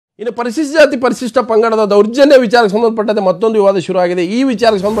ಇನ್ನು ಪರಿಶಿಷ್ಟ ಜಾತಿ ಪರಿಶಿಷ್ಟ ಪಂಗಡದ ದೌರ್ಜನ್ಯ ವಿಚಾರಕ್ಕೆ ಸಂಬಂಧಪಟ್ಟಂತೆ ಮತ್ತೊಂದು ವಿವಾದ ಶುರುವಾಗಿದೆ. ಈ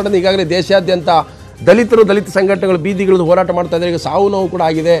ವಿಚಾರಕ್ಕೆ ಸಂಬಂಧಪಟ್ಟಂತೆ ಈಗಾಗಲೇ ದೇಶಾದ್ಯಂತ ದಲಿತ ಸಂಘಟನೆಗಳು ಬೀದಿಗಿಳಿದು ಹೋರಾಟ ಮಾಡ್ತಾ ಇದ್ದಾರೆ. ಈಗ ಸಾವು ನೋವು ಕೂಡ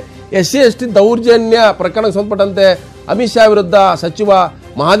ಆಗಿದೆ. SC/ST ದೌರ್ಜನ್ಯ ಪ್ರಕರಣಕ್ಕೆ ಸಂಬಂಧಪಟ್ಟಂತೆ ಅಮಿತ್ ಶಾ ವಿರುದ್ಧ ಸಚಿವ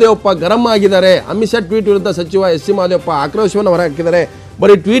ಮಹಾದೇವಪ್ಪ ಗರಂ ಆಗಿದ್ದಾರೆ. ಅಮಿತ್ ಶಾ ಟ್ವೀಟ್ ವಿರುದ್ಧ ಸಚಿವ SC ಮಹಾದೇವಪ್ಪ ಆಕ್ರೋಶವನ್ನು ಹೊರಹಾಕಿದ್ದಾರೆ.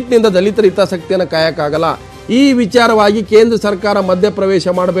 ಬರೀ ಟ್ವೀಟ್ನಿಂದ ದಲಿತರ ಹಿತಾಸಕ್ತಿಯನ್ನು ಕಾಯಕ್ಕಾಗಲ್ಲ. ಈ ವಿಚಾರವಾಗಿ ಕೇಂದ್ರ ಸರ್ಕಾರ ಮಧ್ಯಪ್ರವೇಶ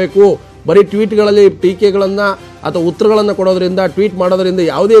ಮಾಡಬೇಕು. ಬರೀ ಟ್ವೀಟ್ಗಳಲ್ಲಿ ಟೀಕೆಗಳನ್ನು ಅಥವಾ ಉತ್ತರಗಳನ್ನು ಕೊಡೋದ್ರಿಂದ ಟ್ವೀಟ್ ಮಾಡೋದ್ರಿಂದ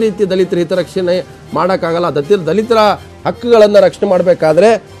ಯಾವುದೇ ರೀತಿ ದಲಿತರ ಹಿತರಕ್ಷಣೆ ಮಾಡೋಕ್ಕಾಗಲ್ಲ. ದಲಿತರ ಹಕ್ಕುಗಳನ್ನು ರಕ್ಷಣೆ ಮಾಡಬೇಕಾದ್ರೆ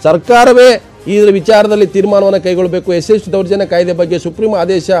ಸರ್ಕಾರವೇ ಈ ವಿಚಾರದಲ್ಲಿ ತೀರ್ಮಾನವನ್ನು ಕೈಗೊಳ್ಳಬೇಕು. SC/ST ದೌರ್ಜನ್ಯ ಕಾಯ್ದೆ ಬಗ್ಗೆ ಸುಪ್ರೀಂ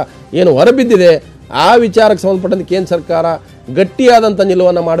ಆದೇಶ ಏನು ಹೊರಬಿದ್ದಿದೆ ಆ ವಿಚಾರಕ್ಕೆ ಸಂಬಂಧಪಟ್ಟಂತೆ ಕೇಂದ್ರ ಸರ್ಕಾರ ಗಟ್ಟಿಯಾದಂಥ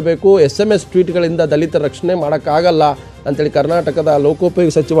ನಿಲುವನ್ನು ಮಾಡಬೇಕು. SMS ಟ್ವೀಟ್ಗಳಿಂದ ದಲಿತರ ರಕ್ಷಣೆ ಮಾಡೋಕ್ಕಾಗಲ್ಲ ಅಂತೇಳಿ ಕರ್ನಾಟಕದ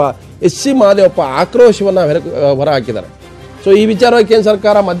ಲೋಕೋಪಯೋಗಿ ಸಚಿವ SC ಮಹಾದೇವಪ್ಪ ಆಕ್ರೋಶವನ್ನು ಹೊರಹಾಕಿದ್ದಾರೆ. ಸೊ ಈ ವಿಚಾರವಾಗಿ ಕೇಂದ್ರ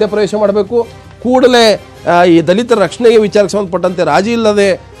ಸರ್ಕಾರ ಮಧ್ಯಪ್ರವೇಶ ಮಾಡಬೇಕು. ಕೂಡಲೇ ಈ ದಲಿತರ ರಕ್ಷಣೆಗೆ ವಿಚಾರಕ್ಕೆ ಸಂಬಂಧಪಟ್ಟಂತೆ ರಾಜಿ ಇಲ್ಲದೆ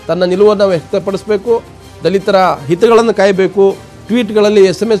ತನ್ನ ನಿಲುವನ್ನು ವ್ಯಕ್ತಪಡಿಸಬೇಕು. ದಲಿತರ ಹಿತಗಳನ್ನು ಕಾಯಬೇಕು. ಟ್ವೀಟ್ಗಳಲ್ಲಿ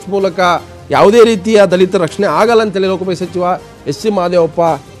SMS ಮೂಲಕ ಯಾವುದೇ ರೀತಿಯ ದಲಿತರ ರಕ್ಷಣೆ ಆಗಲ್ಲ ಅಂತೇಳಿ ಲೋಕೋಪಯೋಗಿ ಸಚಿವ SC ಮಹಾದೇವಪ್ಪ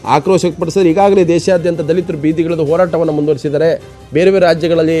ಆಕ್ರೋಶ ವ್ಯಕ್ತಪಡಿಸಿದರೆ ಈಗಾಗಲೇ ದೇಶಾದ್ಯಂತ ದಲಿತರು ಬೀದಿಗಿಳಿದು ಹೋರಾಟವನ್ನು ಮುಂದುವರಿಸಿದ್ದಾರೆ. ಬೇರೆ ಬೇರೆ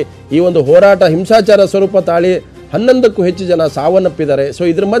ರಾಜ್ಯಗಳಲ್ಲಿ ಈ ಒಂದು ಹೋರಾಟ ಹಿಂಸಾಚಾರ ಸ್ವರೂಪ ತಾಳಿ 11ಕ್ಕೂ ಹೆಚ್ಚು ಜನ ಸಾವನ್ನಪ್ಪಿದ್ದಾರೆ. ಸೊ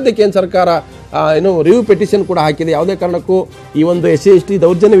ಇದ್ರ ಮಧ್ಯೆ ಕೇಂದ್ರ ಸರ್ಕಾರ ರಿವ್ಯೂ ಪೆಟಿಷನ್ ಕೂಡ ಹಾಕಿದೆ. ಯಾವುದೇ ಕಾರಣಕ್ಕೂ ಈ ಒಂದು SC/ST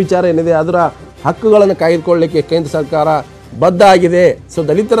ದೌರ್ಜನ್ಯ ವಿಚಾರ ಏನಿದೆ ಅದರ ಹಕ್ಕುಗಳನ್ನು ಕಾಯ್ದುಕೊಳ್ಳಲಿಕ್ಕೆ ಕೇಂದ್ರ ಸರ್ಕಾರ ಬದ್ಧ ಆಗಿದೆ. ಸೊ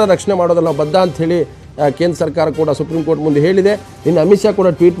ದಲಿತರ ರಕ್ಷಣೆ ಮಾಡೋದಲ್ಲ ಬದ್ಧ ಅಂತ ಹೇಳಿ ಕೇಂದ್ರ ಸರ್ಕಾರ ಕೂಡ ಸುಪ್ರೀಂ ಕೋರ್ಟ್ ಮುಂದೆ ಹೇಳಿದೆ. ಇನ್ನು ಅಮಿತ್ ಶಾ ಕೂಡ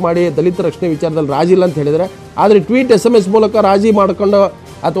ಟ್ವೀಟ್ ಮಾಡಿ ದಲಿತರ ರಕ್ಷಣೆ ವಿಚಾರದಲ್ಲಿ ರಾಜಿ ಇಲ್ಲ ಅಂತ ಹೇಳಿದರೆ, ಆದರೆ ಟ್ವೀಟ್ SMS ಮೂಲಕ ರಾಜಿ ಮಾಡಿಕೊಂಡು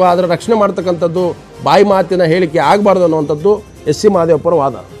ಅಥವಾ ಅದರ ರಕ್ಷಣೆ ಮಾಡ್ತಕ್ಕಂಥದ್ದು ಬಾಯಿ ಮಾತಿನ ಹೇಳಿಕೆ ಆಗಬಾರ್ದು ಅನ್ನುವಂಥದ್ದು SC ಮಹಾದೇವಪ್ಪರ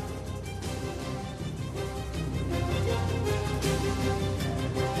ವಾದ.